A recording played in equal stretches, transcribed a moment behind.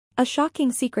A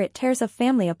shocking secret tears a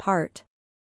family apart.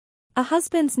 A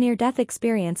husband's near-death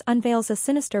experience unveils a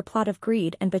sinister plot of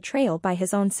greed and betrayal by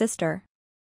his own sister.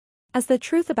 As the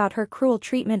truth about her cruel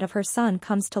treatment of her son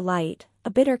comes to light, a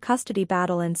bitter custody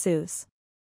battle ensues.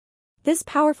 This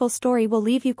powerful story will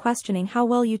leave you questioning how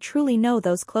well you truly know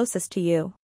those closest to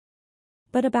you.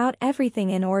 But about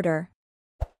everything in order.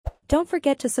 Don't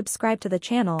forget to subscribe to the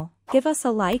channel, give us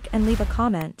a like and leave a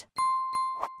comment.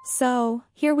 So,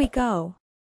 here we go.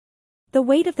 The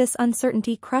weight of this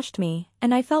uncertainty crushed me,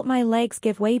 and I felt my legs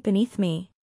give way beneath me.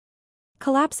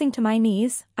 Collapsing to my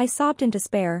knees, I sobbed in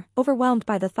despair, overwhelmed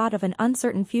by the thought of an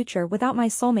uncertain future without my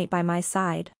soulmate by my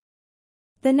side.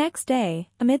 The next day,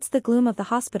 amidst the gloom of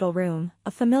the hospital room,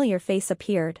 a familiar face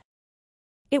appeared.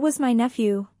 It was my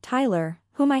nephew, Tyler,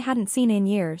 whom I hadn't seen in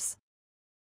years.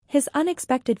 His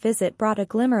unexpected visit brought a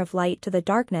glimmer of light to the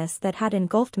darkness that had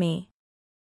engulfed me.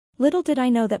 Little did I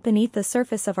know that beneath the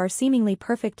surface of our seemingly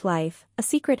perfect life, a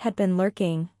secret had been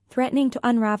lurking, threatening to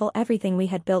unravel everything we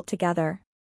had built together.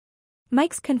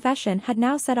 Mike's confession had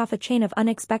now set off a chain of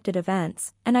unexpected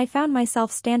events, and I found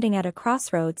myself standing at a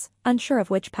crossroads, unsure of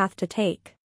which path to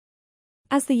take.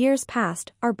 As the years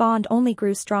passed, our bond only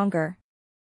grew stronger.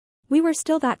 We were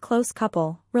still that close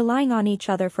couple, relying on each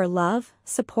other for love,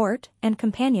 support, and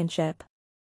companionship.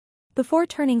 Before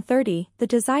turning 30, the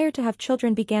desire to have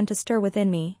children began to stir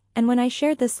within me, and when I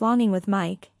shared this longing with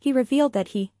Mike, he revealed that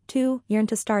he, too, yearned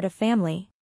to start a family.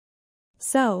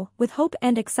 So, with hope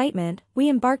and excitement, we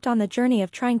embarked on the journey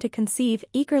of trying to conceive,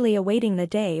 eagerly awaiting the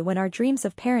day when our dreams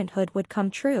of parenthood would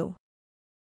come true.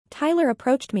 Tyler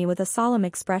approached me with a solemn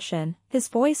expression, his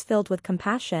voice filled with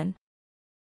compassion.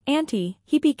 "Auntie,"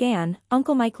 he began,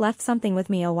 "Uncle Mike left something with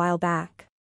me a while back.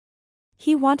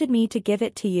 He wanted me to give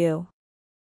it to you."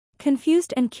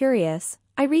 Confused and curious,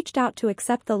 I reached out to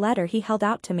accept the letter he held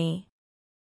out to me.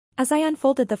 As I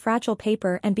unfolded the fragile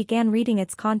paper and began reading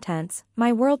its contents,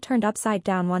 my world turned upside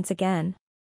down once again.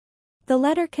 The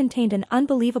letter contained an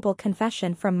unbelievable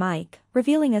confession from Mike,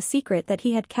 revealing a secret that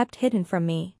he had kept hidden from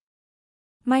me.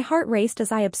 My heart raced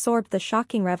as I absorbed the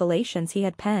shocking revelations he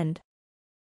had penned.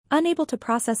 Unable to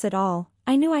process it all,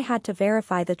 I knew I had to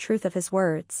verify the truth of his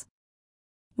words.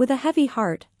 With a heavy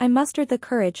heart, I mustered the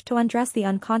courage to undress the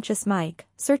unconscious Mike,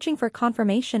 searching for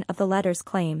confirmation of the letter's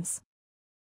claims.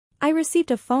 I received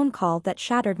a phone call that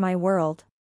shattered my world.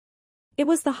 It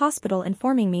was the hospital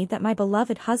informing me that my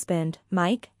beloved husband,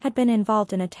 Mike, had been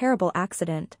involved in a terrible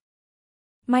accident.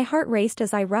 My heart raced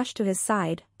as I rushed to his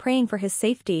side, praying for his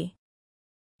safety.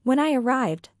 When I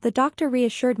arrived, the doctor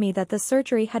reassured me that the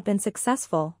surgery had been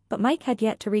successful, but Mike had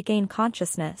yet to regain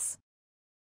consciousness.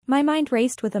 My mind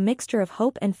raced with a mixture of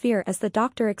hope and fear as the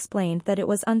doctor explained that it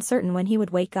was uncertain when he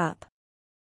would wake up.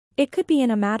 It could be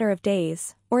in a matter of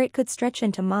days, or it could stretch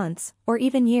into months, or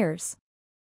even years.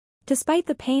 Despite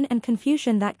the pain and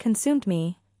confusion that consumed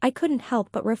me, I couldn't help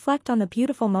but reflect on the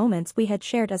beautiful moments we had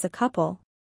shared as a couple.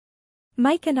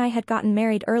 Mike and I had gotten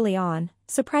married early on,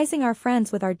 surprising our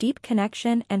friends with our deep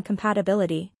connection and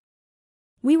compatibility.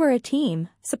 We were a team,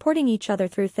 supporting each other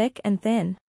through thick and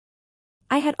thin.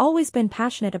 I had always been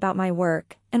passionate about my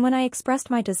work, and when I expressed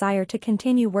my desire to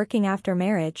continue working after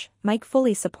marriage, Mike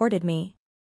fully supported me.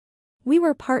 We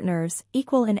were partners,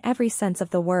 equal in every sense of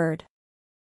the word.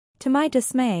 To my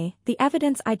dismay, the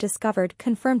evidence I discovered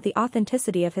confirmed the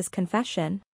authenticity of his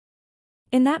confession.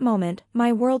 In that moment,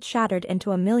 my world shattered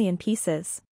into a million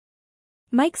pieces.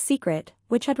 Mike's secret,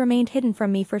 which had remained hidden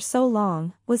from me for so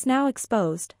long, was now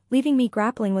exposed, leaving me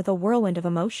grappling with a whirlwind of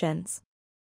emotions.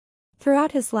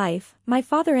 Throughout his life, my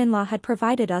father-in-law had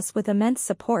provided us with immense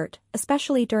support,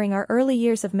 especially during our early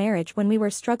years of marriage when we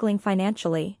were struggling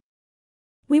financially.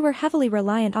 We were heavily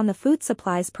reliant on the food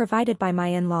supplies provided by my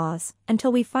in-laws,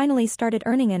 until we finally started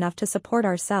earning enough to support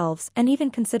ourselves and even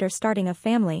consider starting a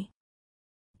family.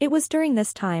 It was during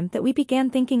this time that we began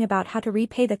thinking about how to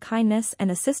repay the kindness and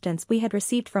assistance we had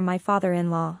received from my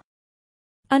father-in-law.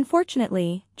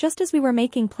 Unfortunately, just as we were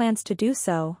making plans to do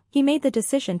so, he made the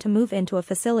decision to move into a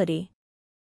facility.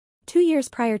 2 years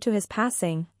prior to his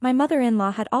passing, my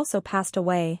mother-in-law had also passed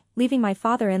away, leaving my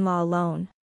father-in-law alone.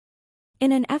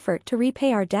 In an effort to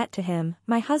repay our debt to him,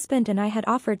 my husband and I had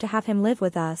offered to have him live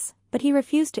with us, but he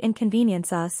refused to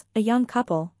inconvenience us, a young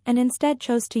couple, and instead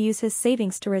chose to use his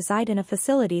savings to reside in a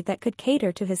facility that could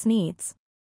cater to his needs.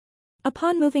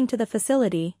 Upon moving to the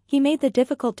facility, he made the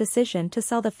difficult decision to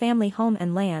sell the family home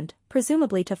and land,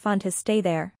 presumably to fund his stay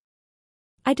there.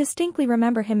 I distinctly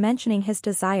remember him mentioning his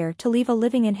desire to leave a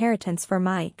living inheritance for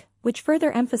Mike, which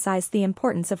further emphasized the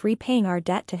importance of repaying our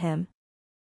debt to him.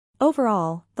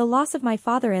 Overall, the loss of my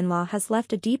father-in-law has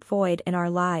left a deep void in our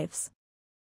lives.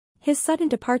 His sudden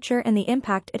departure and the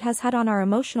impact it has had on our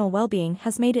emotional well-being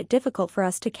has made it difficult for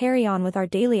us to carry on with our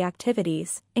daily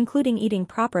activities, including eating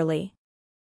properly.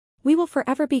 We will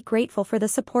forever be grateful for the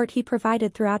support he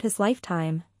provided throughout his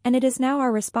lifetime, and it is now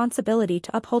our responsibility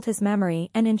to uphold his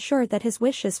memory and ensure that his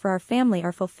wishes for our family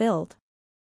are fulfilled.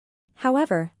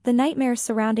 However, the nightmare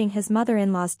surrounding his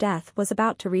mother-in-law's death was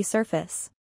about to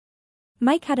resurface.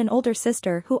 Mike had an older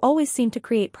sister who always seemed to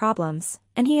create problems,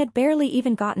 and he had barely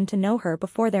even gotten to know her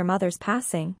before their mother's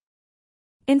passing.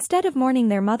 Instead of mourning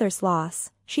their mother's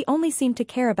loss, she only seemed to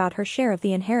care about her share of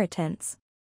the inheritance.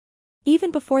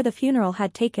 Even before the funeral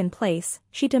had taken place,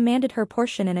 she demanded her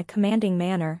portion in a commanding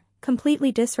manner,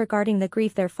 completely disregarding the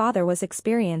grief their father was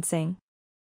experiencing.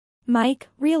 Mike,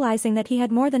 realizing that he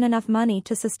had more than enough money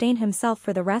to sustain himself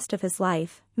for the rest of his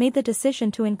life, made the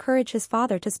decision to encourage his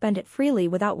father to spend it freely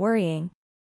without worrying.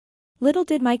 Little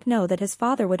did Mike know that his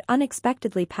father would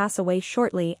unexpectedly pass away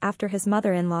shortly after his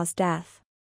mother-in-law's death.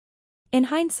 In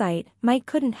hindsight, Mike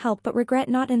couldn't help but regret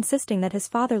not insisting that his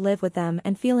father live with them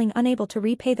and feeling unable to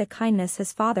repay the kindness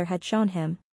his father had shown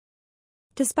him.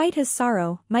 Despite his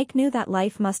sorrow, Mike knew that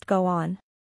life must go on.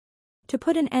 To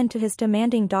put an end to his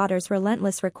demanding daughter's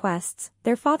relentless requests,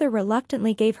 their father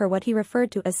reluctantly gave her what he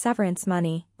referred to as severance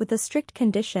money, with the strict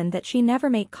condition that she never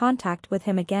make contact with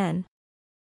him again.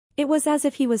 It was as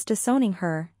if he was disowning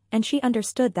her, and she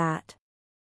understood that.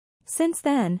 Since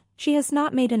then, she has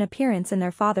not made an appearance in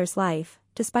their father's life,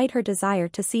 despite her desire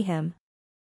to see him.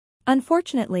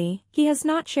 Unfortunately, he has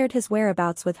not shared his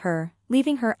whereabouts with her,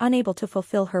 leaving her unable to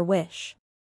fulfill her wish.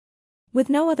 With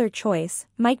no other choice,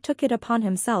 Mike took it upon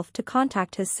himself to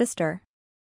contact his sister.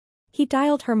 He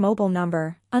dialed her mobile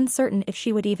number, uncertain if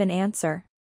she would even answer.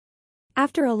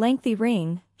 After a lengthy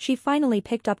ring, she finally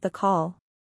picked up the call.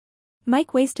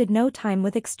 Mike wasted no time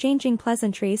with exchanging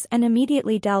pleasantries and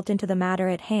immediately delved into the matter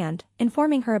at hand,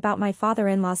 informing her about my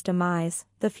father-in-law's demise,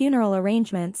 the funeral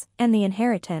arrangements, and the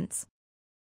inheritance.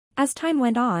 As time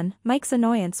went on, Mike's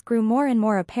annoyance grew more and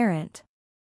more apparent.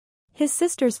 His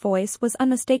sister's voice was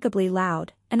unmistakably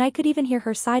loud, and I could even hear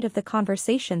her side of the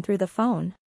conversation through the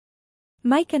phone.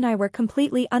 Mike and I were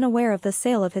completely unaware of the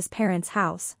sale of his parents'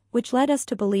 house, which led us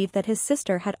to believe that his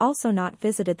sister had also not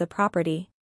visited the property.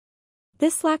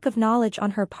 This lack of knowledge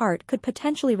on her part could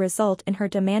potentially result in her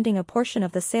demanding a portion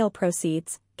of the sale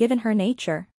proceeds, given her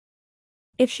nature.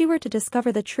 If she were to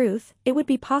discover the truth, it would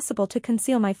be possible to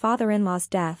conceal my father-in-law's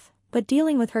death, but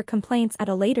dealing with her complaints at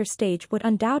a later stage would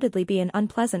undoubtedly be an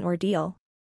unpleasant ordeal.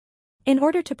 In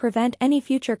order to prevent any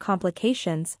future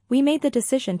complications, we made the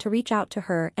decision to reach out to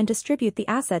her and distribute the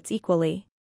assets equally.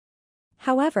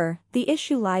 However, the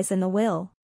issue lies in the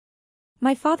will.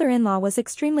 My father-in-law was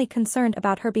extremely concerned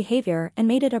about her behavior and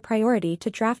made it a priority to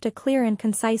draft a clear and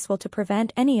concise will to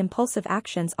prevent any impulsive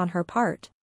actions on her part.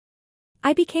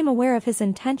 I became aware of his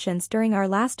intentions during our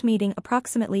last meeting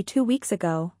approximately 2 weeks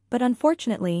ago, but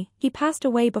unfortunately, he passed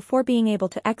away before being able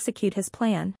to execute his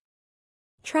plan.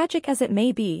 Tragic as it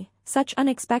may be, such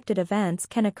unexpected events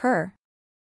can occur.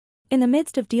 In the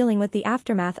midst of dealing with the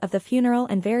aftermath of the funeral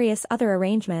and various other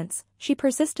arrangements, she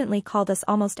persistently called us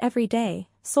almost every day,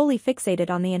 solely fixated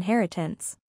on the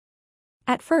inheritance.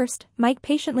 At first, Mike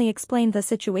patiently explained the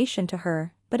situation to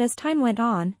her, but as time went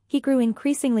on, he grew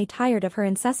increasingly tired of her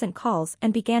incessant calls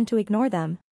and began to ignore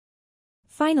them.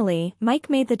 Finally, Mike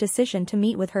made the decision to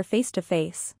meet with her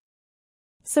face-to-face.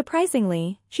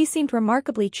 Surprisingly, she seemed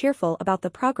remarkably cheerful about the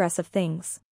progress of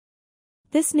things.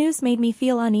 This news made me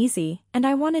feel uneasy, and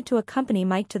I wanted to accompany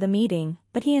Mike to the meeting,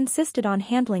 but he insisted on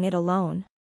handling it alone.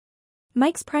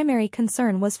 Mike's primary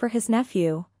concern was for his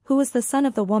nephew, who was the son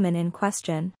of the woman in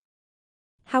question.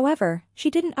 However, she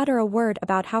didn't utter a word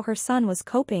about how her son was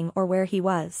coping or where he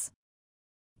was.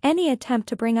 Any attempt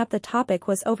to bring up the topic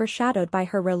was overshadowed by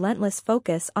her relentless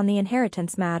focus on the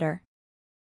inheritance matter.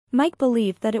 Mike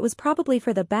believed that it was probably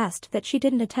for the best that she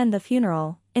didn't attend the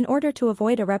funeral, in order to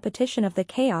avoid a repetition of the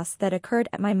chaos that occurred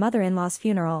at my mother-in-law's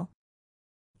funeral.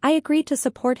 I agreed to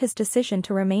support his decision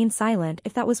to remain silent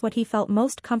if that was what he felt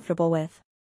most comfortable with.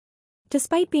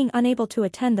 Despite being unable to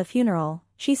attend the funeral,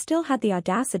 she still had the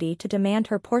audacity to demand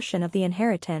her portion of the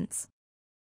inheritance.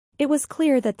 It was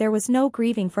clear that there was no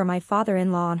grieving for my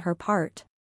father-in-law on her part.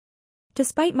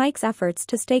 Despite Mike's efforts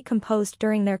to stay composed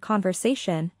during their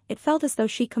conversation, it felt as though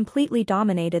she completely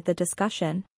dominated the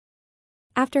discussion.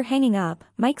 After hanging up,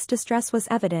 Mike's distress was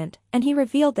evident, and he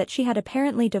revealed that she had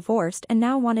apparently divorced and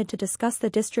now wanted to discuss the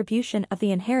distribution of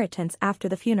the inheritance after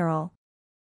the funeral.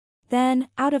 Then,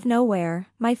 out of nowhere,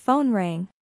 my phone rang.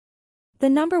 The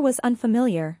number was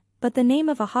unfamiliar, but the name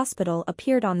of a hospital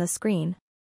appeared on the screen.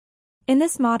 In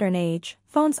this modern age,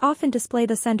 phones often display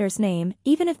the sender's name,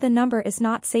 even if the number is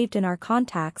not saved in our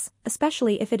contacts,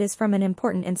 especially if it is from an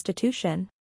important institution.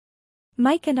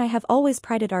 Mike and I have always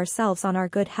prided ourselves on our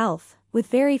good health, with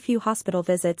very few hospital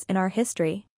visits in our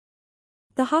history.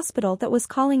 The hospital that was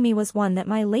calling me was one that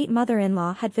my late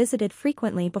mother-in-law had visited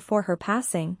frequently before her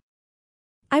passing.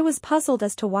 I was puzzled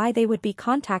as to why they would be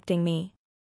contacting me.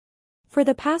 For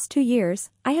the past 2 years,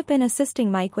 I have been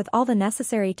assisting Mike with all the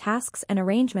necessary tasks and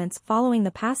arrangements following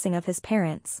the passing of his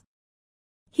parents.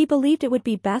 He believed it would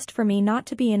be best for me not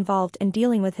to be involved in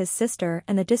dealing with his sister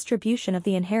and the distribution of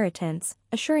the inheritance,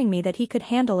 assuring me that he could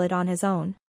handle it on his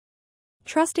own.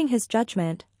 Trusting his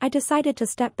judgment, I decided to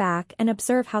step back and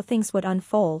observe how things would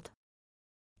unfold.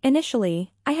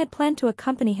 Initially, I had planned to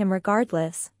accompany him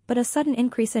regardless, but a sudden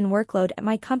increase in workload at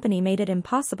my company made it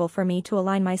impossible for me to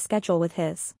align my schedule with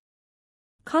his.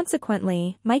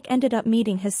 Consequently, Mike ended up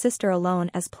meeting his sister alone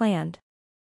as planned.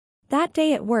 That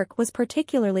day at work was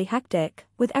particularly hectic,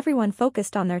 with everyone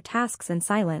focused on their tasks in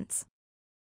silence.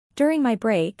 During my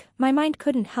break, my mind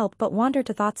couldn't help but wander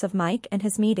to thoughts of Mike and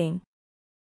his meeting.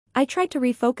 I tried to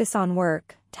refocus on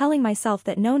work, telling myself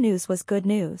that no news was good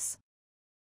news.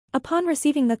 Upon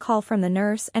receiving the call from the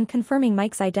nurse and confirming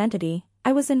Mike's identity,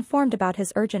 I was informed about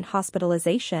his urgent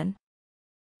hospitalization.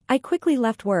 I quickly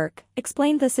left work,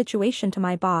 explained the situation to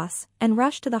my boss, and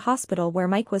rushed to the hospital where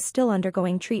Mike was still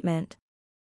undergoing treatment.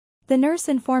 The nurse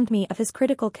informed me of his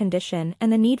critical condition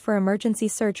and the need for emergency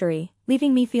surgery,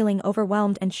 leaving me feeling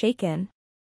overwhelmed and shaken.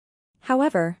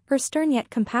 However, her stern yet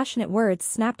compassionate words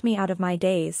snapped me out of my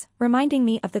daze, reminding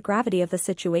me of the gravity of the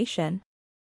situation.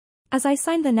 As I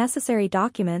signed the necessary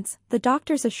documents, the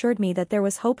doctors assured me that there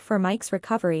was hope for Mike's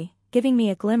recovery, giving me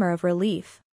a glimmer of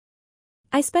relief.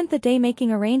 I spent the day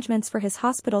making arrangements for his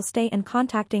hospital stay and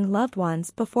contacting loved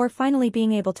ones before finally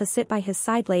being able to sit by his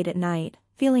side late at night,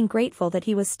 feeling grateful that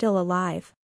he was still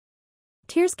alive.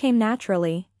 Tears came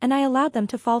naturally, and I allowed them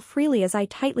to fall freely as I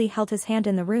tightly held his hand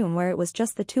in the room where it was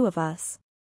just the two of us.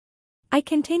 I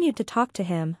continued to talk to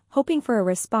him, hoping for a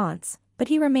response, but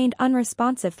he remained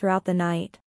unresponsive throughout the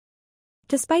night.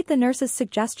 Despite the nurse's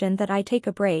suggestion that I take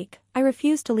a break, I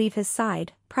refused to leave his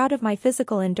side, proud of my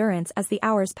physical endurance as the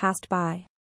hours passed by.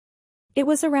 It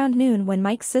was around noon when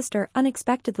Mike's sister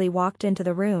unexpectedly walked into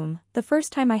the room, the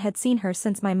first time I had seen her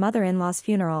since my mother-in-law's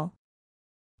funeral.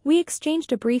 We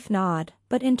exchanged a brief nod,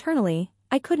 but internally,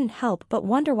 I couldn't help but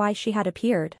wonder why she had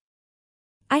appeared.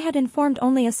 I had informed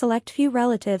only a select few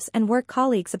relatives and work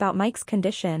colleagues about Mike's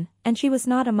condition, and she was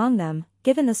not among them,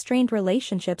 given the strained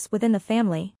relationships within the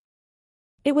family.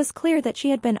 It was clear that she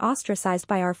had been ostracized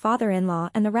by our father-in-law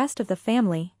and the rest of the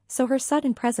family, so her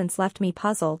sudden presence left me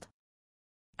puzzled.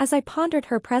 As I pondered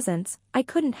her presence, I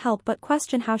couldn't help but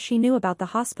question how she knew about the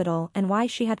hospital and why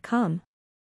she had come.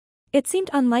 It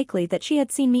seemed unlikely that she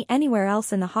had seen me anywhere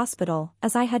else in the hospital,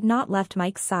 as I had not left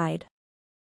Mike's side.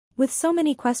 With so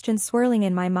many questions swirling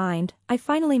in my mind, I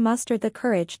finally mustered the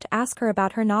courage to ask her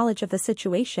about her knowledge of the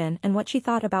situation and what she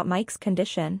thought about Mike's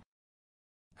condition.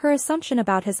 Her assumption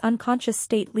about his unconscious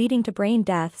state leading to brain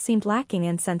death seemed lacking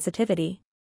in sensitivity.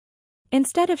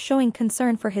 Instead of showing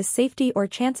concern for his safety or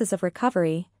chances of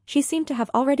recovery, she seemed to have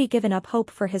already given up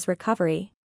hope for his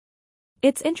recovery.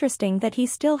 It's interesting that he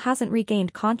still hasn't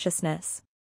regained consciousness.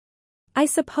 I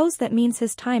suppose that means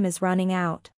his time is running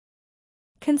out.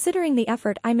 Considering the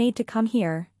effort I made to come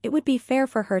here, it would be fair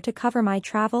for her to cover my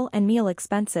travel and meal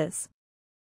expenses.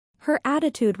 Her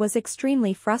attitude was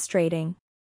extremely frustrating.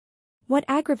 What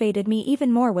aggravated me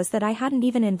even more was that I hadn't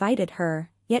even invited her,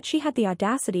 yet she had the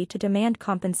audacity to demand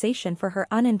compensation for her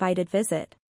uninvited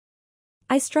visit.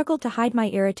 I struggled to hide my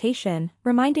irritation,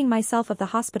 reminding myself of the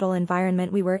hospital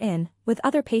environment we were in, with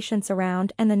other patients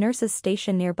around and the nurses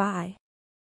stationed nearby.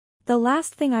 The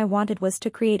last thing I wanted was to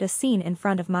create a scene in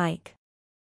front of Mike.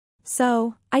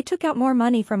 So, I took out more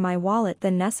money from my wallet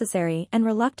than necessary and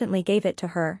reluctantly gave it to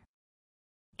her.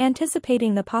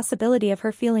 Anticipating the possibility of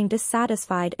her feeling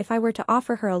dissatisfied if I were to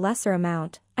offer her a lesser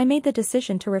amount, I made the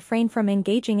decision to refrain from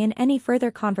engaging in any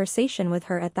further conversation with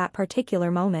her at that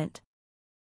particular moment.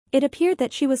 It appeared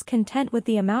that she was content with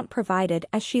the amount provided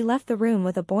as she left the room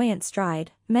with a buoyant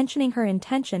stride, mentioning her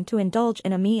intention to indulge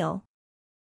in a meal.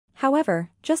 However,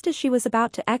 just as she was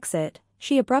about to exit,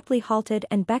 she abruptly halted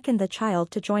and beckoned the child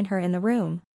to join her in the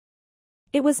room.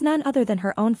 It was none other than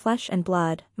her own flesh and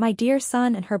blood, my dear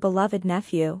son and her beloved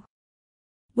nephew.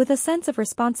 With a sense of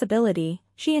responsibility,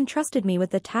 she entrusted me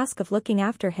with the task of looking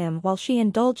after him while she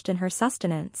indulged in her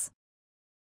sustenance.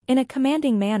 In a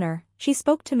commanding manner, she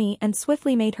spoke to me and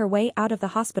swiftly made her way out of the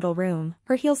hospital room,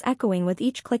 her heels echoing with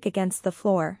each click against the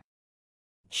floor.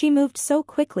 She moved so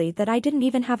quickly that I didn't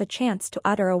even have a chance to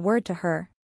utter a word to her.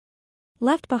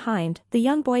 Left behind, the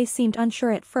young boy seemed unsure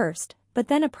at first, but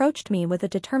then approached me with a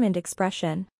determined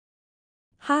expression.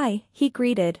 "Hi," he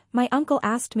greeted, "my uncle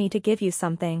asked me to give you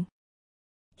something."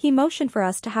 He motioned for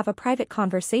us to have a private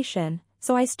conversation,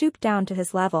 so I stooped down to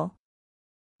his level.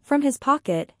 From his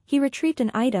pocket, he retrieved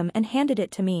an item and handed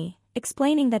it to me,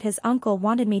 explaining that his uncle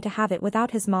wanted me to have it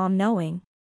without his mom knowing.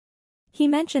 He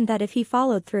mentioned that if he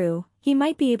followed through, he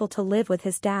might be able to live with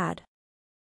his dad.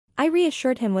 I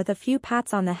reassured him with a few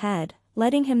pats on the head,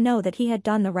 letting him know that he had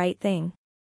done the right thing.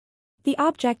 The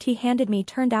object he handed me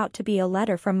turned out to be a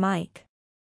letter from Mike.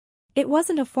 It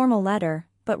wasn't a formal letter,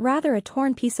 but rather a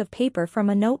torn piece of paper from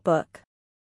a notebook.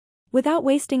 Without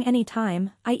wasting any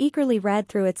time, I eagerly read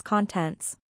through its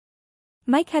contents.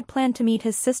 Mike had planned to meet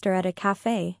his sister at a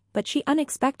cafe, but she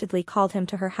unexpectedly called him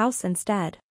to her house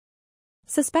instead.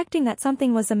 Suspecting that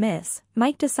something was amiss,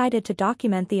 Mike decided to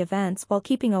document the events while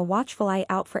keeping a watchful eye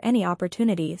out for any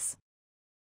opportunities.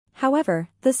 However,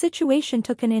 the situation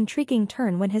took an intriguing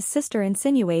turn when his sister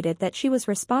insinuated that she was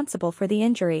responsible for the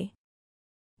injury.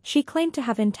 She claimed to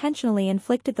have intentionally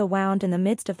inflicted the wound in the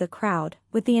midst of the crowd,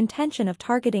 with the intention of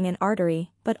targeting an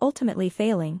artery, but ultimately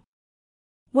failing.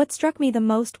 What struck me the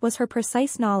most was her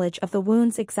precise knowledge of the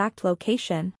wound's exact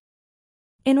location.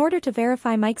 In order to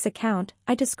verify Mike's account,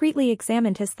 I discreetly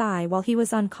examined his thigh while he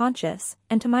was unconscious,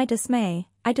 and to my dismay,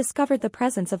 I discovered the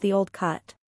presence of the old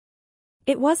cut.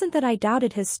 It wasn't that I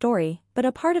doubted his story, but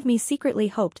a part of me secretly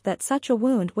hoped that such a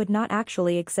wound would not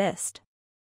actually exist.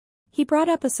 He brought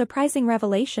up a surprising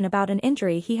revelation about an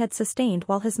injury he had sustained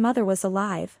while his mother was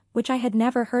alive, which I had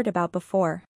never heard about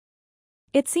before.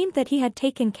 It seemed that he had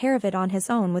taken care of it on his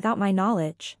own without my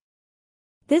knowledge.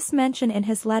 This mention in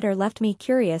his letter left me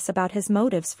curious about his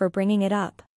motives for bringing it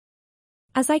up.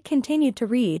 As I continued to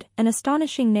read, an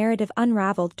astonishing narrative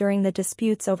unraveled during the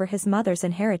disputes over his mother's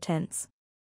inheritance.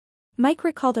 Mike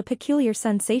recalled a peculiar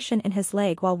sensation in his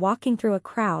leg while walking through a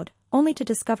crowd, only to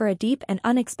discover a deep and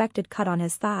unexpected cut on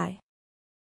his thigh.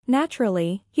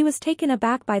 Naturally, he was taken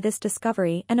aback by this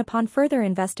discovery, and upon further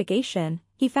investigation,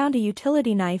 he found a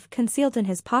utility knife concealed in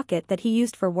his pocket that he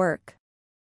used for work.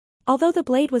 Although the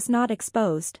blade was not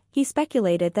exposed, he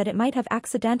speculated that it might have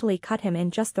accidentally cut him in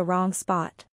just the wrong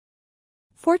spot.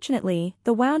 Fortunately,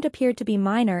 the wound appeared to be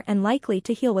minor and likely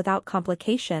to heal without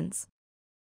complications.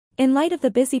 In light of the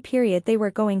busy period they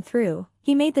were going through,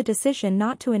 he made the decision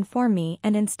not to inform me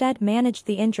and instead managed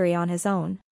the injury on his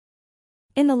own.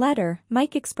 In the letter,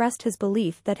 Mike expressed his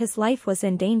belief that his life was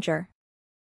in danger.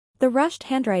 The rushed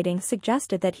handwriting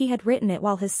suggested that he had written it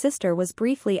while his sister was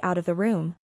briefly out of the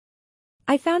room.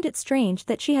 I found it strange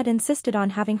that she had insisted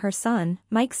on having her son,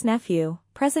 Mike's nephew,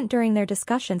 present during their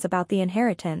discussions about the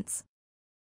inheritance.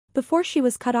 Before she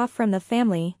was cut off from the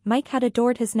family, Mike had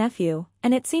adored his nephew,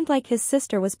 and it seemed like his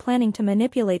sister was planning to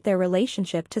manipulate their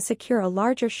relationship to secure a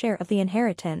larger share of the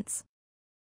inheritance.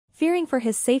 Fearing for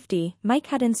his safety, Mike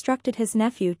had instructed his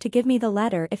nephew to give me the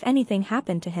letter if anything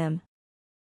happened to him.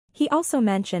 He also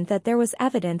mentioned that there was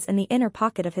evidence in the inner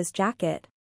pocket of his jacket.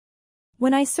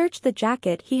 When I searched the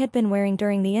jacket he had been wearing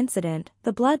during the incident,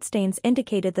 the bloodstains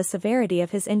indicated the severity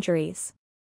of his injuries.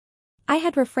 I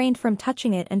had refrained from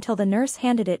touching it until the nurse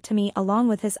handed it to me along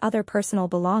with his other personal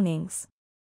belongings.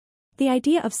 The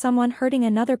idea of someone hurting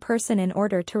another person in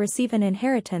order to receive an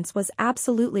inheritance was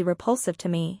absolutely repulsive to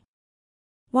me.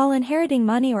 While inheriting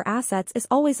money or assets is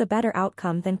always a better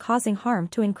outcome than causing harm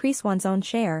to increase one's own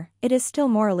share, it is still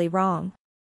morally wrong.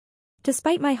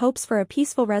 Despite my hopes for a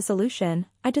peaceful resolution,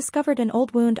 I discovered an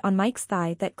old wound on Mike's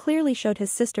thigh that clearly showed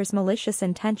his sister's malicious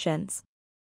intentions.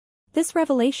 This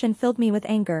revelation filled me with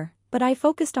anger, but I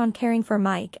focused on caring for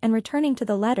Mike and returning to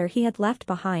the letter he had left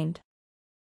behind.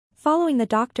 Following the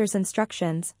doctor's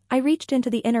instructions, I reached into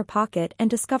the inner pocket and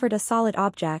discovered a solid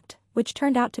object, which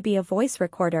turned out to be a voice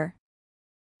recorder.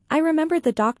 I remembered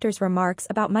the doctor's remarks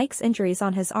about Mike's injuries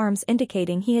on his arms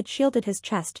indicating he had shielded his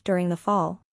chest during the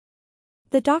fall.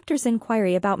 The doctor's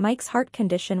inquiry about Mike's heart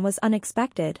condition was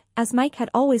unexpected, as Mike had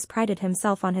always prided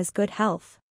himself on his good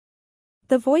health.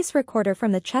 The voice recorder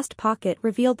from the chest pocket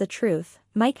revealed the truth: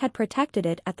 Mike had protected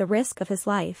it at the risk of his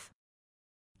life.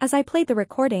 As I played the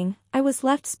recording, I was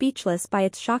left speechless by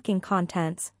its shocking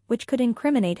contents, which could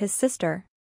incriminate his sister.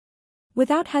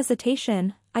 Without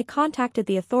hesitation, I contacted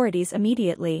the authorities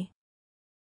immediately.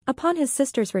 Upon his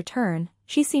sister's return,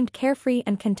 she seemed carefree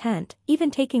and content,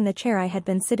 even taking the chair I had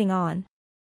been sitting on.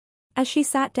 As she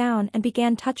sat down and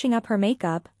began touching up her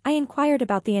makeup, I inquired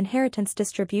about the inheritance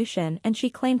distribution and she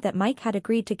claimed that Mike had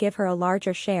agreed to give her a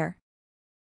larger share.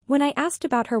 When I asked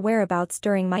about her whereabouts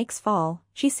during Mike's fall,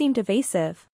 she seemed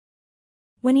evasive.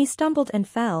 When he stumbled and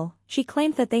fell, she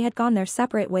claimed that they had gone their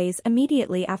separate ways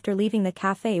immediately after leaving the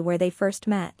cafe where they first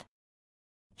met.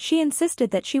 She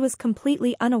insisted that she was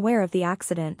completely unaware of the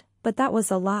accident, but that was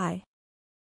a lie.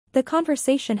 The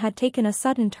conversation had taken a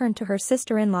sudden turn to her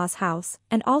sister-in-law's house,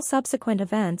 and all subsequent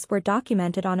events were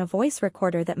documented on a voice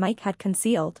recorder that Mike had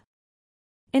concealed.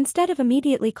 Instead of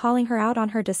immediately calling her out on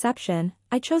her deception,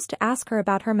 I chose to ask her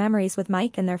about her memories with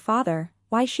Mike and their father,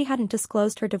 why she hadn't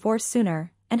disclosed her divorce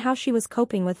sooner, and how she was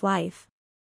coping with life.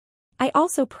 I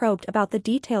also probed about the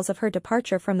details of her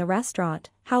departure from the restaurant,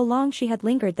 how long she had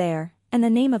lingered there, and the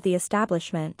name of the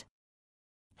establishment.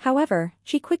 However,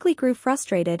 she quickly grew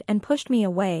frustrated and pushed me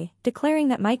away, declaring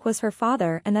that Mike was her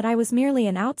father and that I was merely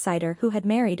an outsider who had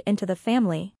married into the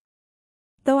family.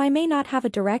 Though I may not have a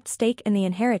direct stake in the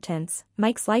inheritance,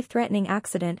 Mike's life-threatening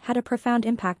accident had a profound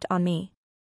impact on me.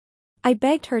 I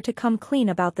begged her to come clean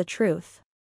about the truth.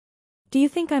 "Do you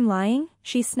think I'm lying?"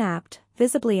 she snapped,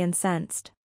 visibly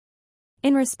incensed.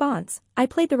 In response, I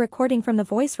played the recording from the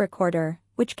voice recorder,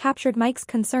 which captured Mike's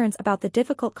concerns about the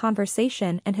difficult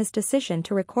conversation and his decision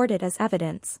to record it as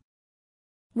evidence.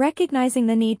 Recognizing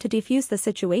the need to defuse the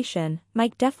situation,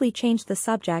 Mike deftly changed the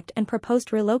subject and proposed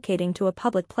relocating to a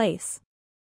public place.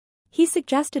 He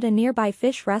suggested a nearby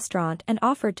fish restaurant and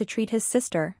offered to treat his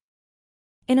sister.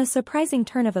 In a surprising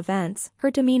turn of events,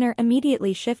 her demeanor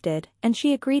immediately shifted, and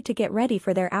she agreed to get ready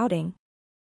for their outing.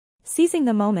 Seizing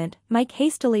the moment, Mike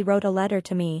hastily wrote a letter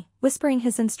to me, whispering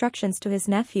his instructions to his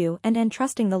nephew and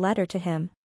entrusting the letter to him.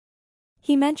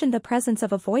 He mentioned the presence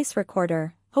of a voice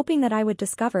recorder, hoping that I would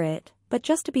discover it, but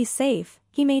just to be safe,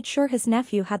 he made sure his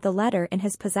nephew had the letter in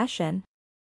his possession.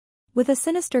 With a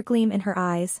sinister gleam in her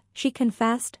eyes, she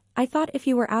confessed, "I thought if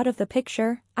you were out of the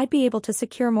picture, I'd be able to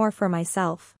secure more for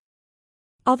myself."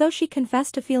 Although she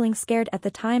confessed to feeling scared at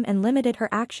the time and limited her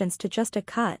actions to just a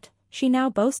cut, she now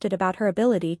boasted about her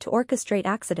ability to orchestrate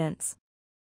accidents.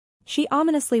 She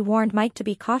ominously warned Mike to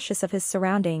be cautious of his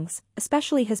surroundings,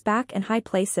 especially his back and high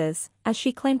places, as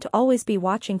she claimed to always be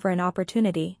watching for an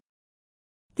opportunity.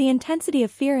 The intensity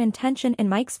of fear and tension in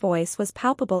Mike's voice was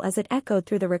palpable as it echoed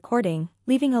through the recording,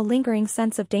 leaving a lingering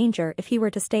sense of danger if he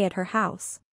were to stay at her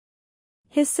house.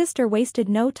 His sister wasted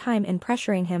no time in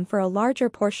pressuring him for a larger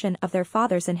portion of their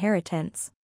father's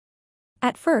inheritance.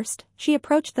 At first, she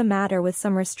approached the matter with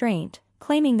some restraint,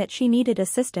 claiming that she needed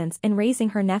assistance in raising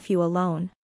her nephew alone.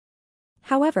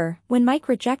 However, when Mike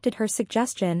rejected her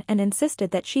suggestion and insisted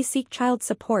that she seek child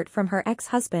support from her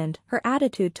ex-husband, her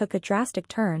attitude took a drastic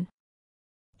turn.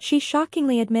 She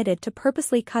shockingly admitted to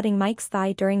purposely cutting Mike's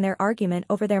thigh during their argument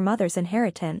over their mother's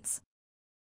inheritance.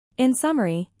 In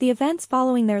summary, the events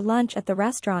following their lunch at the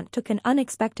restaurant took an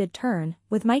unexpected turn,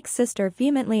 with Mike's sister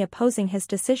vehemently opposing his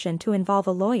decision to involve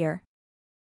a lawyer.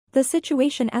 The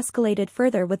situation escalated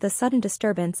further with the sudden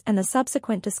disturbance and the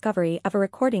subsequent discovery of a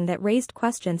recording that raised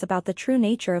questions about the true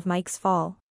nature of Mike's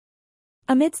fall.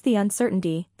 Amidst the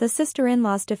uncertainty, the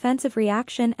sister-in-law's defensive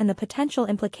reaction and the potential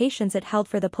implications it held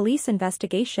for the police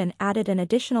investigation added an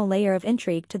additional layer of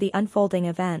intrigue to the unfolding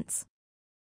events.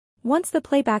 Once the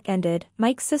playback ended,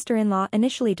 Mike's sister-in-law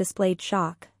initially displayed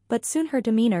shock, but soon her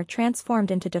demeanor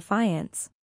transformed into defiance.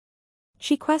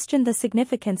 She questioned the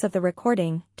significance of the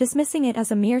recording, dismissing it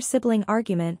as a mere sibling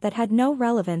argument that had no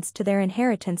relevance to their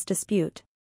inheritance dispute.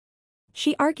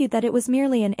 She argued that it was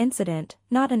merely an incident,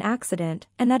 not an accident,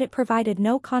 and that it provided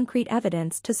no concrete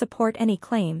evidence to support any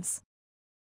claims.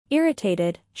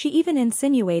 Irritated, she even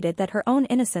insinuated that her own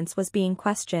innocence was being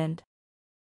questioned.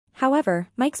 However,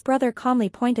 Mike's brother calmly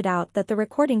pointed out that the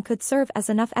recording could serve as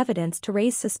enough evidence to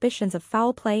raise suspicions of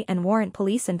foul play and warrant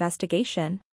police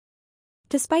investigation.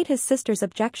 Despite his sister's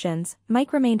objections,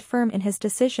 Mike remained firm in his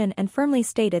decision and firmly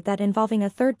stated that involving a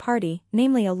third party,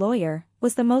 namely a lawyer,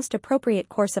 was the most appropriate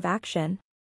course of action.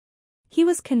 He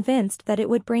was convinced that it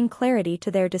would bring clarity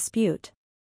to their dispute.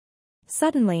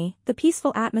 Suddenly, the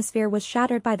peaceful atmosphere was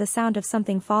shattered by the sound of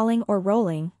something falling or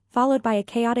rolling, followed by a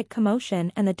chaotic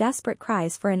commotion and the desperate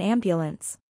cries for an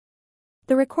ambulance.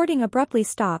 The recording abruptly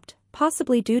stopped,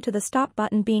 possibly due to the stop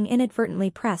button being inadvertently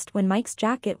pressed when Mike's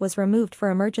jacket was removed for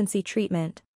emergency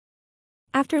treatment.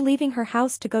 After leaving her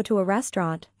house to go to a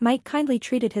restaurant, Mike kindly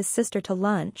treated his sister to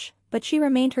lunch, but she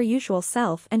remained her usual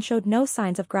self and showed no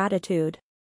signs of gratitude.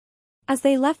 As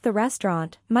they left the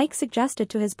restaurant, Mike suggested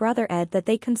to his brother Ed that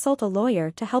they consult a lawyer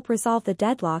to help resolve the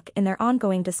deadlock in their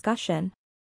ongoing discussion.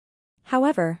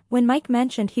 However, when Mike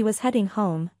mentioned he was heading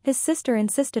home, his sister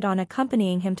insisted on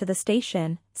accompanying him to the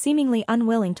station, seemingly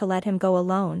unwilling to let him go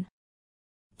alone.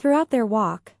 Throughout their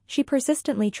walk, she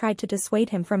persistently tried to dissuade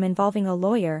him from involving a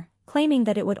lawyer, claiming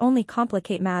that it would only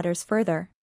complicate matters further.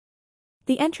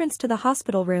 The entrance to the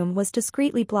hospital room was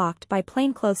discreetly blocked by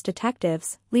plainclothes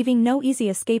detectives, leaving no easy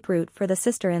escape route for the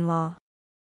sister-in-law.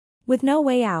 With no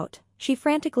way out, she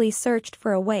frantically searched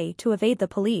for a way to evade the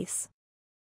police.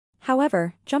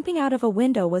 However, jumping out of a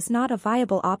window was not a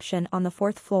viable option on the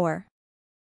fourth floor.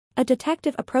 A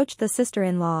detective approached the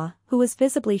sister-in-law, who was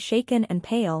visibly shaken and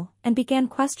pale, and began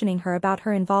questioning her about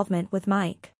her involvement with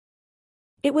Mike.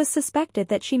 It was suspected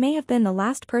that she may have been the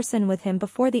last person with him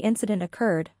before the incident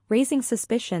occurred, raising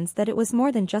suspicions that it was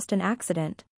more than just an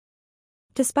accident.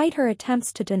 Despite her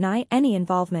attempts to deny any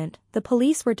involvement, the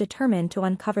police were determined to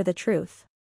uncover the truth.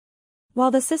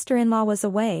 While the sister-in-law was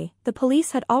away, the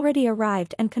police had already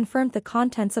arrived and confirmed the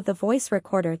contents of the voice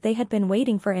recorder they had been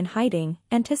waiting for in hiding,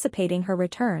 anticipating her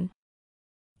return.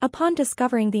 Upon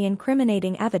discovering the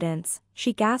incriminating evidence,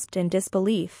 she gasped in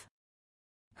disbelief.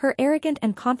 Her arrogant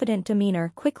and confident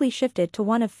demeanor quickly shifted to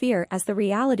one of fear as the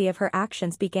reality of her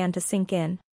actions began to sink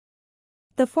in.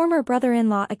 The former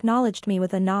brother-in-law acknowledged me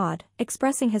with a nod,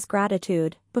 expressing his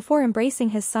gratitude, before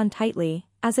embracing his son tightly,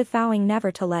 as if vowing never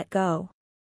to let go.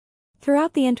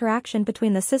 Throughout the interaction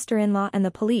between the sister-in-law and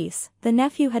the police, the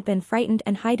nephew had been frightened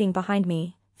and hiding behind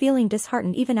me, feeling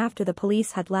disheartened even after the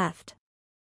police had left.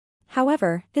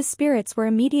 However, his spirits were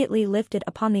immediately lifted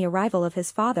upon the arrival of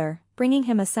his father, bringing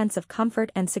him a sense of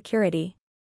comfort and security.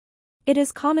 It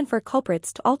is common for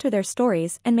culprits to alter their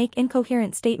stories and make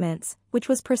incoherent statements, which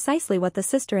was precisely what the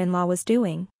sister-in-law was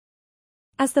doing.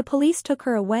 As the police took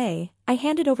her away, I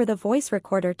handed over the voice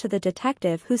recorder to the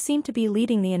detective who seemed to be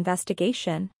leading the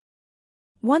investigation.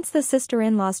 Once the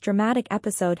sister-in-law's dramatic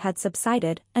episode had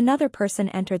subsided, another person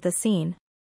entered the scene.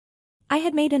 I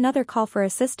had made another call for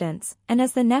assistance, and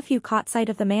as the nephew caught sight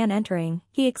of the man entering,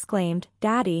 he exclaimed,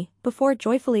 "Daddy," before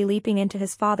joyfully leaping into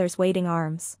his father's waiting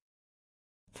arms.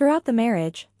 Throughout the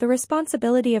marriage, the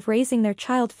responsibility of raising their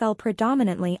child fell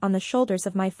predominantly on the shoulders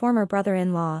of my former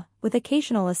brother-in-law, with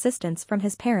occasional assistance from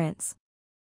his parents.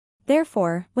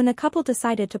 Therefore, when the couple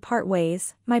decided to part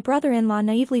ways, my brother-in-law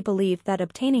naively believed that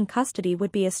obtaining custody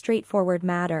would be a straightforward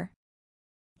matter.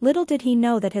 Little did he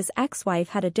know that his ex-wife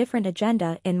had a different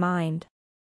agenda in mind.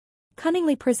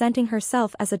 Cunningly presenting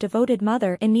herself as a devoted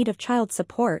mother in need of child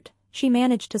support, she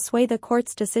managed to sway the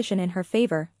court's decision in her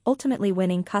favor, ultimately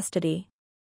winning custody.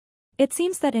 It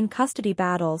seems that in custody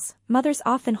battles, mothers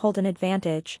often hold an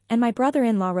advantage, and my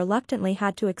brother-in-law reluctantly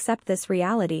had to accept this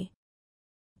reality.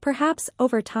 Perhaps,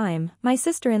 over time, my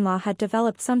sister-in-law had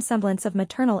developed some semblance of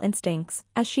maternal instincts,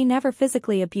 as she never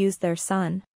physically abused their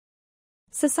son.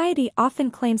 Society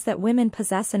often claims that women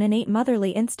possess an innate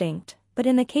motherly instinct, but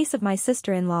in the case of my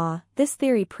sister-in-law, this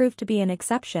theory proved to be an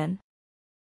exception.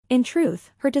 In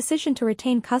truth, her decision to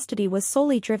retain custody was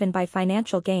solely driven by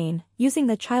financial gain, using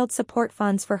the child support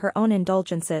funds for her own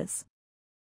indulgences.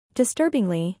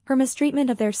 Disturbingly, her mistreatment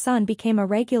of their son became a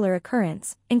regular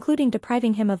occurrence, including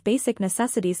depriving him of basic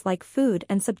necessities like food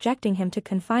and subjecting him to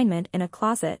confinement in a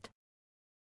closet.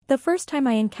 The first time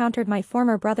I encountered my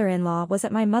former brother-in-law was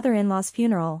at my mother-in-law's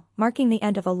funeral, marking the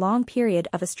end of a long period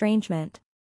of estrangement.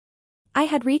 I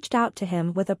had reached out to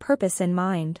him with a purpose in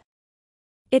mind.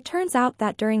 It turns out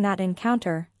that during that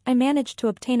encounter, I managed to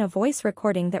obtain a voice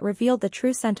recording that revealed the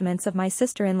true sentiments of my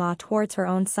sister-in-law towards her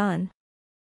own son.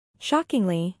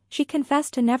 Shockingly, she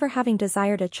confessed to never having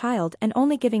desired a child and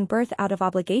only giving birth out of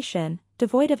obligation,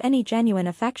 devoid of any genuine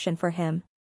affection for him.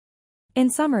 In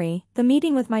summary, the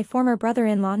meeting with my former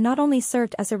brother-in-law not only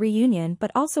served as a reunion but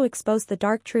also exposed the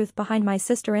dark truth behind my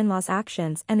sister-in-law's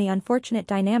actions and the unfortunate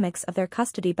dynamics of their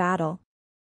custody battle.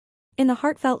 In the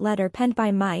heartfelt letter penned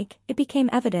by Mike, it became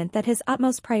evident that his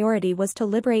utmost priority was to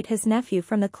liberate his nephew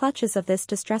from the clutches of this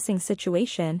distressing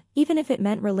situation, even if it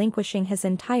meant relinquishing his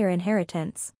entire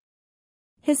inheritance.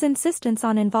 His insistence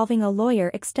on involving a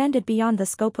lawyer extended beyond the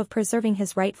scope of preserving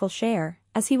his rightful share,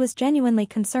 as he was genuinely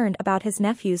concerned about his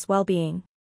nephew's well-being.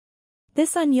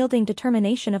 This unyielding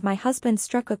determination of my husband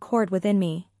struck a chord within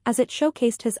me, as it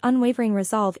showcased his unwavering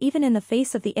resolve even in the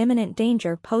face of the imminent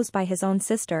danger posed by his own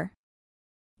sister.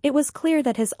 It was clear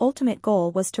that his ultimate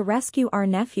goal was to rescue our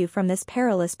nephew from this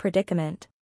perilous predicament.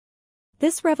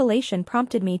 This revelation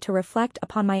prompted me to reflect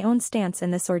upon my own stance in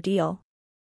this ordeal.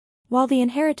 While the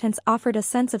inheritance offered a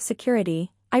sense of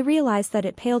security, I realized that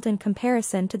it paled in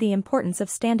comparison to the importance of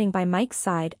standing by Mike's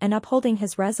side and upholding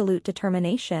his resolute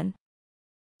determination.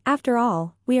 After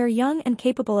all, we are young and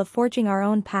capable of forging our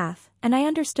own path, and I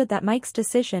understood that Mike's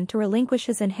decision to relinquish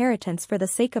his inheritance for the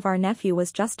sake of our nephew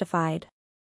was justified.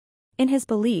 In his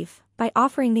belief, by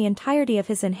offering the entirety of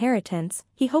his inheritance,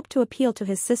 he hoped to appeal to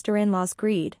his sister-in-law's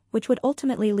greed, which would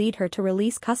ultimately lead her to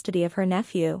release custody of her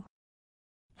nephew.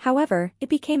 However, it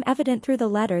became evident through the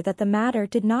letter that the matter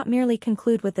did not merely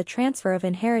conclude with the transfer of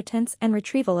inheritance and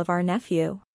retrieval of our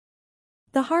nephew.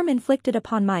 The harm inflicted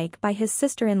upon Mike by his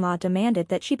sister-in-law demanded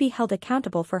that she be held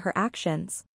accountable for her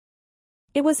actions.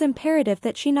 It was imperative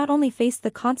that she not only faced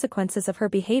the consequences of her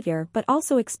behavior but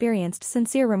also experienced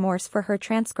sincere remorse for her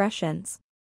transgressions.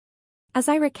 As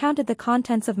I recounted the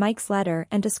contents of Mike's letter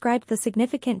and described the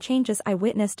significant changes I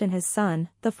witnessed in his son,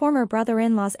 the former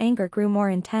brother-in-law's anger grew more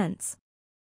intense.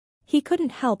 He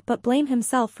couldn't help but blame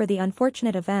himself for the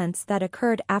unfortunate events that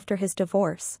occurred after his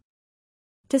divorce.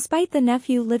 Despite the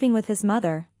nephew living with his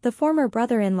mother, the former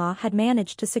brother-in-law had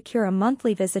managed to secure a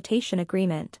monthly visitation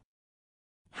agreement.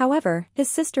 However, his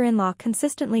sister-in-law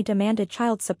consistently demanded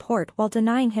child support while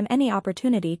denying him any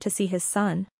opportunity to see his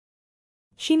son.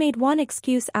 She made one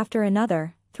excuse after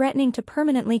another, threatening to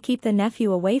permanently keep the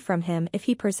nephew away from him if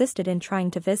he persisted in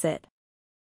trying to visit.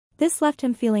 This left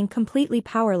him feeling completely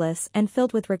powerless and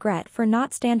filled with regret for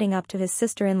not standing up to his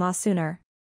sister-in-law sooner.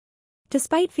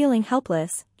 Despite feeling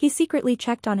helpless, he secretly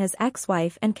checked on his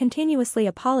ex-wife and continuously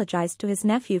apologized to his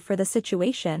nephew for the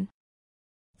situation.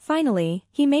 Finally,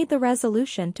 he made the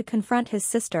resolution to confront his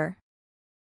sister.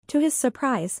 To his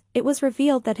surprise, it was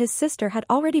revealed that his sister had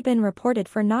already been reported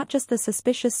for not just the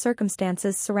suspicious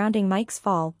circumstances surrounding Mike's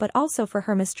fall but also for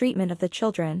her mistreatment of the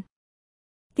children.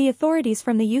 The authorities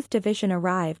from the youth division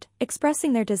arrived,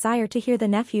 expressing their desire to hear the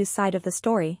nephew's side of the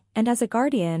story, and as a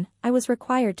guardian, I was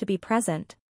required to be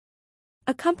present.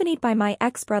 Accompanied by my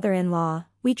ex-brother-in-law,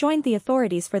 we joined the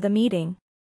authorities for the meeting.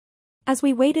 As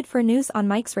we waited for news on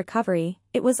Mike's recovery,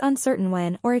 it was uncertain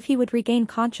when or if he would regain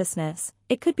consciousness.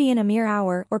 It could be in a mere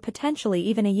hour or potentially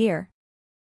even a year.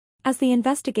 As the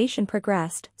investigation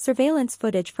progressed, surveillance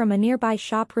footage from a nearby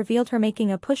shop revealed her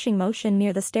making a pushing motion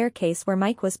near the staircase where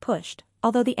Mike was pushed,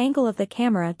 although the angle of the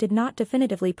camera did not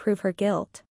definitively prove her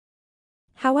guilt.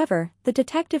 However, the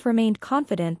detective remained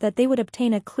confident that they would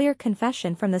obtain a clear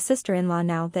confession from the sister-in-law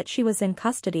now that she was in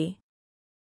custody.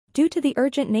 Due to the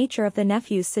urgent nature of the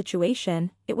nephew's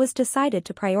situation, it was decided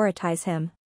to prioritize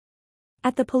him.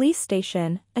 At the police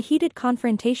station, a heated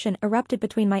confrontation erupted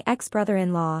between my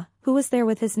ex-brother-in-law, who was there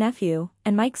with his nephew,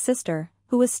 and Mike's sister,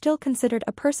 who was still considered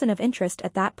a person of interest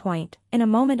at that point, in a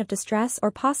moment of distress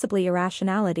or possibly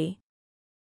irrationality.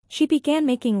 She began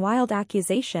making wild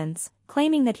accusations,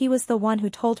 claiming that he was the one who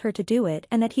told her to do it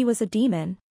and that he was a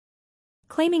demon.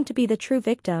 Claiming to be the true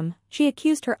victim, she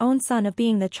accused her own son of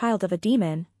being the child of a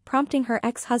demon, prompting her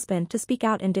ex-husband to speak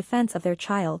out in defense of their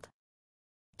child.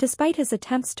 Despite his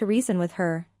attempts to reason with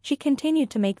her, she continued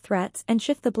to make threats and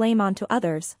shift the blame onto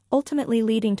others, ultimately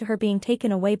leading to her being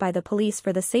taken away by the police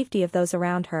for the safety of those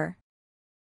around her.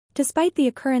 Despite the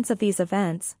occurrence of these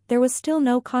events, there was still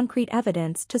no concrete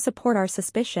evidence to support our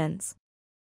suspicions.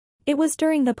 It was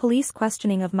during the police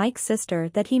questioning of Mike's sister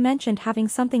that he mentioned having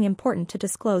something important to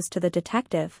disclose to the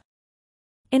detective.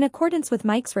 In accordance with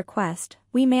Mike's request,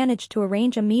 we managed to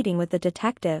arrange a meeting with the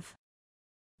detective.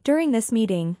 During this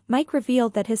meeting, Mike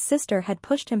revealed that his sister had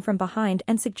pushed him from behind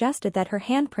and suggested that her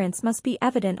handprints must be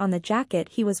evident on the jacket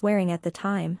he was wearing at the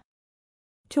time.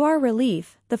 To our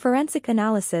relief, the forensic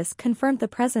analysis confirmed the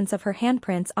presence of her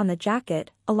handprints on the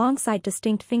jacket, alongside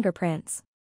distinct fingerprints.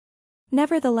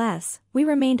 Nevertheless, we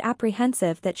remained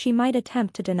apprehensive that she might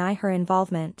attempt to deny her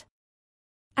involvement.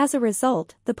 As a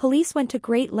result, the police went to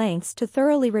great lengths to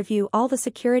thoroughly review all the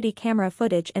security camera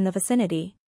footage in the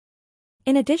vicinity.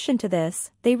 In addition to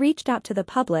this, they reached out to the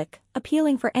public,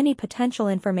 appealing for any potential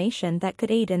information that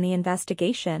could aid in the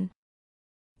investigation.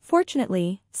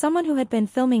 Fortunately, someone who had been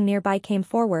filming nearby came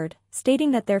forward,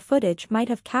 stating that their footage might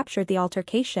have captured the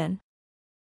altercation.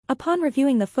 Upon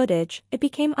reviewing the footage, it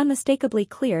became unmistakably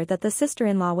clear that the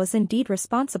sister-in-law was indeed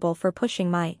responsible for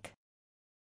pushing Mike.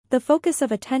 The focus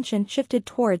of attention shifted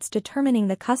towards determining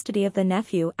the custody of the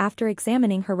nephew after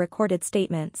examining her recorded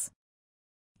statements.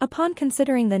 Upon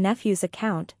considering the nephew's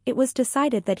account, it was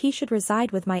decided that he should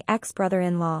reside with my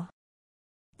ex-brother-in-law.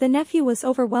 The nephew was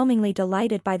overwhelmingly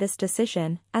delighted by this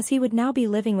decision, as he would now be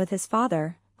living with his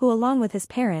father, who along with his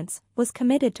parents, was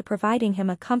committed to providing him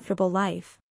a comfortable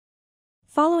life.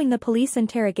 Following the police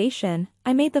interrogation,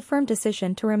 I made the firm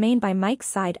decision to remain by Mike's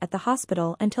side at the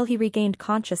hospital until he regained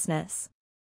consciousness.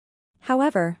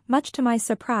 However, much to my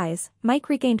surprise, Mike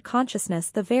regained consciousness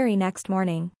the very next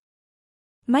morning.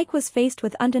 Mike was faced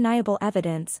with undeniable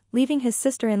evidence, leaving his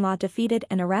sister-in-law defeated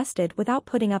and arrested without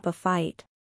putting up a fight.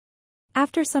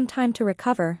 After some time to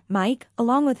recover, Mike,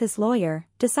 along with his lawyer,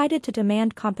 decided to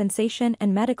demand compensation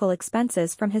and medical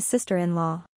expenses from his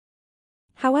sister-in-law.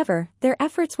 However, their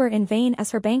efforts were in vain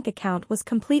as her bank account was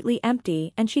completely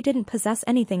empty and she didn't possess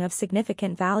anything of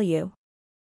significant value.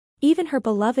 Even her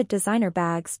beloved designer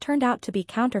bags turned out to be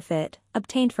counterfeit,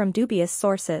 obtained from dubious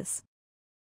sources.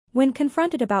 When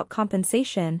confronted about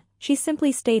compensation, she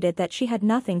simply stated that she had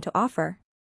nothing to offer.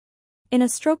 In a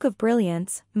stroke of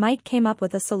brilliance, Mike came up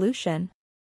with a solution.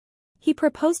 He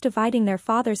proposed dividing their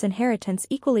father's inheritance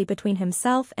equally between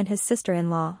himself and his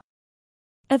sister-in-law.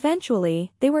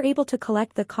 Eventually, they were able to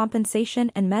collect the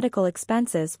compensation and medical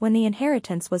expenses when the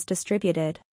inheritance was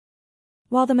distributed.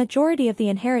 While the majority of the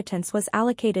inheritance was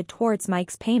allocated towards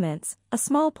Mike's payments, a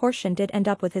small portion did end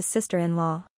up with his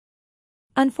sister-in-law.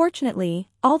 Unfortunately,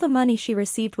 all the money she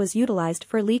received was utilized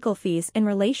for legal fees in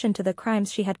relation to the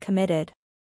crimes she had committed.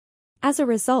 As a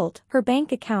result, her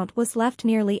bank account was left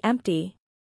nearly empty.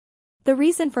 The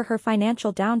reason for her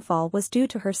financial downfall was due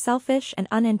to her selfish and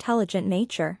unintelligent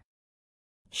nature.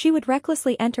 She would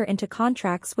recklessly enter into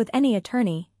contracts with any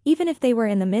attorney, even if they were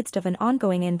in the midst of an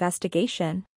ongoing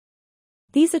investigation.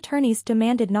 These attorneys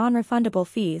demanded non-refundable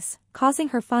fees, causing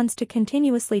her funds to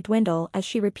continuously dwindle as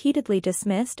she repeatedly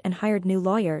dismissed and hired new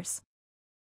lawyers.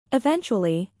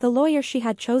 Eventually, the lawyer she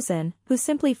had chosen, who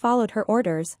simply followed her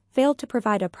orders, failed to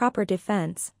provide a proper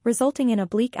defense, resulting in a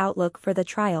bleak outlook for the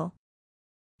trial.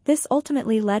 This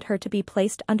ultimately led her to be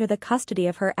placed under the custody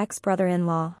of her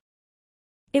ex-brother-in-law.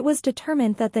 It was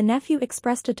determined that the nephew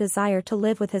expressed a desire to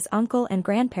live with his uncle and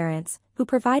grandparents, who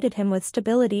provided him with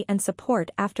stability and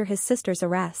support after his sister's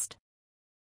arrest.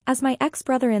 As my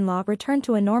ex-brother-in-law returned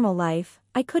to a normal life,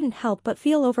 I couldn't help but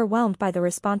feel overwhelmed by the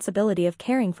responsibility of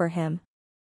caring for him.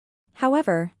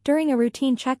 However, during a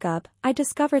routine checkup, I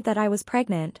discovered that I was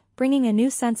pregnant, bringing a new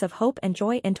sense of hope and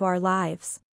joy into our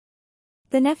lives.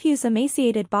 The nephew's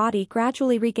emaciated body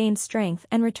gradually regained strength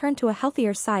and returned to a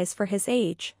healthier size for his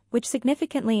age, which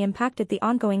significantly impacted the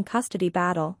ongoing custody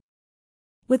battle.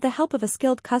 With the help of a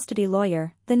skilled custody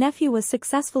lawyer, the nephew was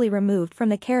successfully removed from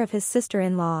the care of his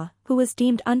sister-in-law, who was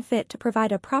deemed unfit to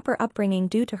provide a proper upbringing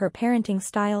due to her parenting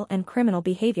style and criminal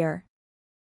behavior.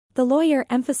 The lawyer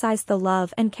emphasized the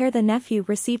love and care the nephew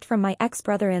received from my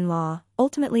ex-brother-in-law,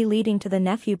 ultimately leading to the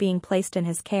nephew being placed in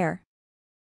his care.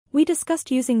 We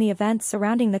discussed using the events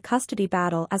surrounding the custody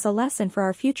battle as a lesson for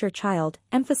our future child,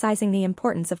 emphasizing the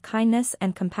importance of kindness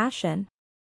and compassion.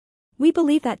 We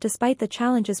believe that despite the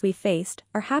challenges we faced,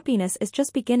 our happiness is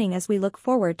just beginning as we look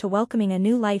forward to welcoming a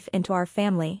new life into our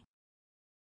family.